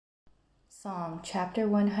Psalm chapter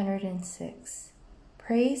 106.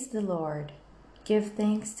 Praise the Lord. Give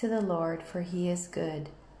thanks to the Lord, for he is good.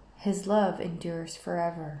 His love endures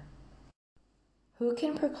forever. Who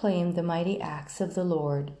can proclaim the mighty acts of the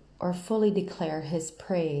Lord, or fully declare his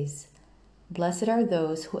praise? Blessed are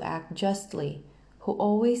those who act justly, who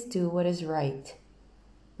always do what is right.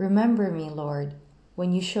 Remember me, Lord,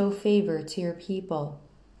 when you show favor to your people.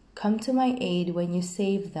 Come to my aid when you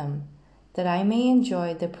save them, that I may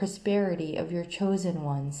enjoy the prosperity of your chosen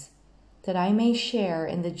ones, that I may share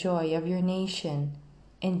in the joy of your nation,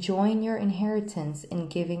 and join your inheritance in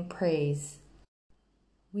giving praise.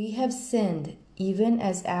 We have sinned even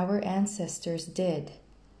as our ancestors did.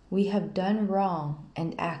 We have done wrong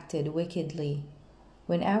and acted wickedly.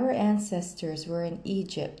 When our ancestors were in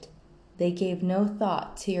Egypt, they gave no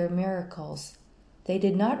thought to your miracles. They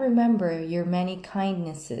did not remember your many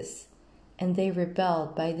kindnesses, and they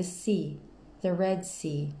rebelled by the sea, the Red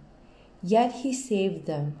Sea. Yet he saved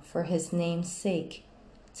them for his name's sake,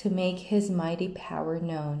 to make his mighty power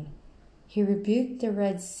known. He rebuked the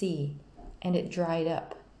Red Sea, and it dried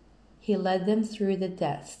up. He led them through the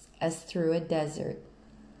depths as through a desert.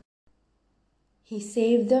 He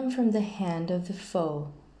saved them from the hand of the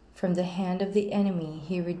foe, from the hand of the enemy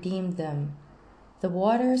he redeemed them. The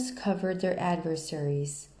waters covered their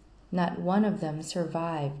adversaries, not one of them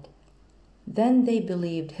survived. Then they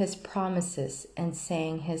believed his promises and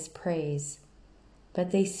sang his praise.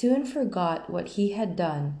 But they soon forgot what he had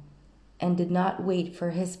done and did not wait for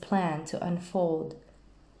his plan to unfold.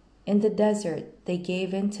 In the desert they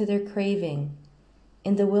gave in to their craving.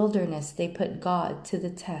 In the wilderness they put God to the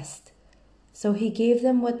test. So he gave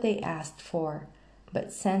them what they asked for,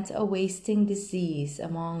 but sent a wasting disease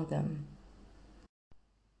among them.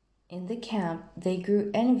 In the camp they grew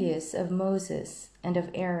envious of Moses and of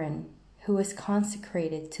Aaron, who was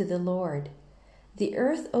consecrated to the Lord. The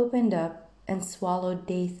earth opened up and swallowed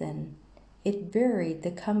Dathan. It buried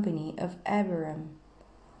the company of Abiram.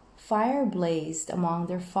 Fire blazed among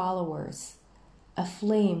their followers. A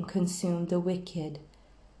flame consumed the wicked.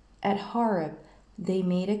 At Horeb they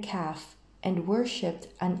made a calf and worshipped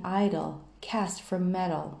an idol cast from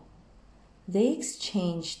metal. They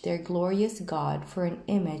exchanged their glorious God for an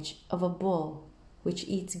image of a bull which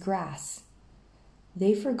eats grass.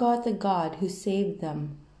 They forgot the God who saved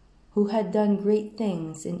them, who had done great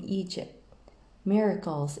things in Egypt,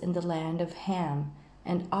 miracles in the land of Ham,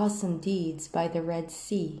 and awesome deeds by the Red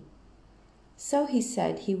Sea. So he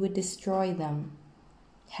said he would destroy them.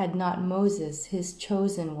 Had not Moses, his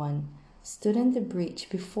chosen one, stood in the breach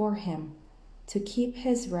before him to keep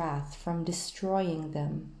his wrath from destroying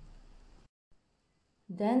them?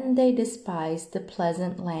 Then they despised the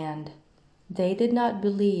pleasant land. They did not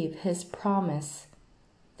believe his promise.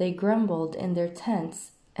 They grumbled in their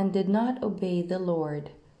tents and did not obey the Lord.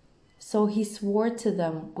 So he swore to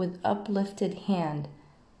them with uplifted hand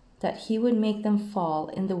that he would make them fall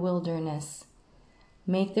in the wilderness,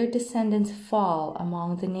 make their descendants fall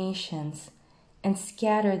among the nations, and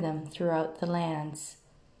scatter them throughout the lands.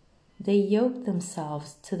 They yoked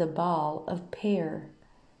themselves to the Baal of Peor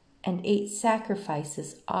and ate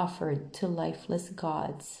sacrifices offered to lifeless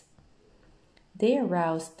gods. They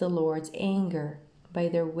aroused the Lord's anger by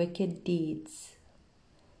their wicked deeds,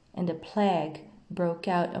 and a plague broke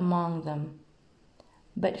out among them.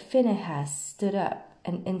 But Phinehas stood up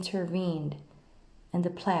and intervened, and the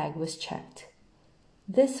plague was checked.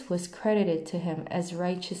 This was credited to him as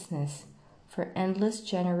righteousness for endless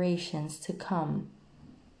generations to come.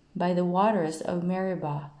 By the waters of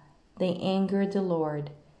Meribah they angered the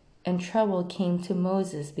Lord, and trouble came to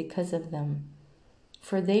Moses because of them.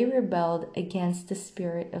 For they rebelled against the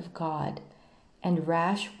Spirit of God, and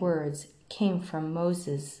rash words came from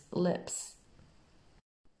Moses' lips.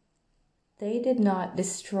 They did not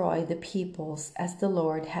destroy the peoples as the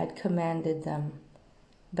Lord had commanded them,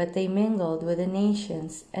 but they mingled with the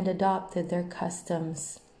nations and adopted their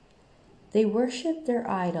customs. They worshipped their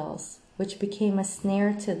idols, which became a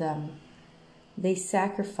snare to them. They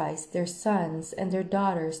sacrificed their sons and their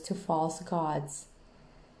daughters to false gods.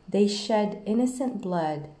 They shed innocent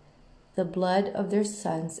blood, the blood of their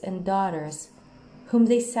sons and daughters, whom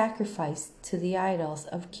they sacrificed to the idols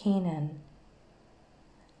of Canaan.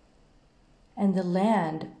 And the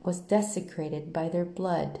land was desecrated by their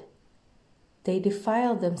blood. They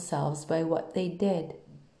defiled themselves by what they did.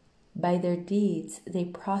 By their deeds they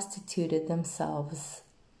prostituted themselves.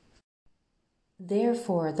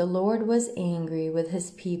 Therefore the Lord was angry with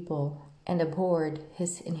his people and abhorred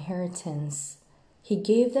his inheritance. He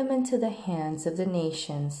gave them into the hands of the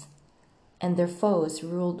nations, and their foes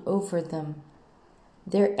ruled over them.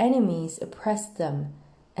 Their enemies oppressed them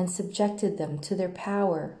and subjected them to their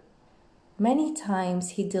power. Many times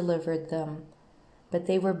he delivered them, but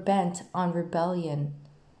they were bent on rebellion,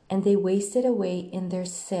 and they wasted away in their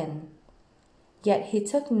sin. Yet he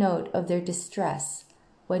took note of their distress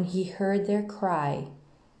when he heard their cry.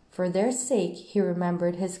 For their sake he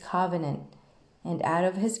remembered his covenant, and out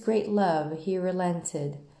of his great love he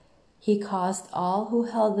relented. He caused all who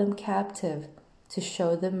held them captive to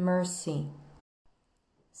show them mercy.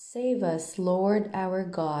 Save us, Lord our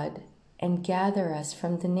God, and gather us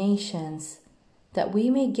from the nations, that we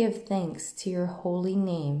may give thanks to your holy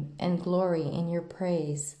name and glory in your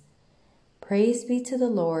praise. Praise be to the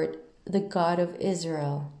Lord, the God of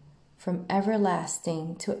Israel, from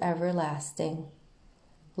everlasting to everlasting.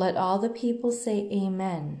 Let all the people say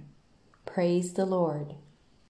Amen. Praise the Lord.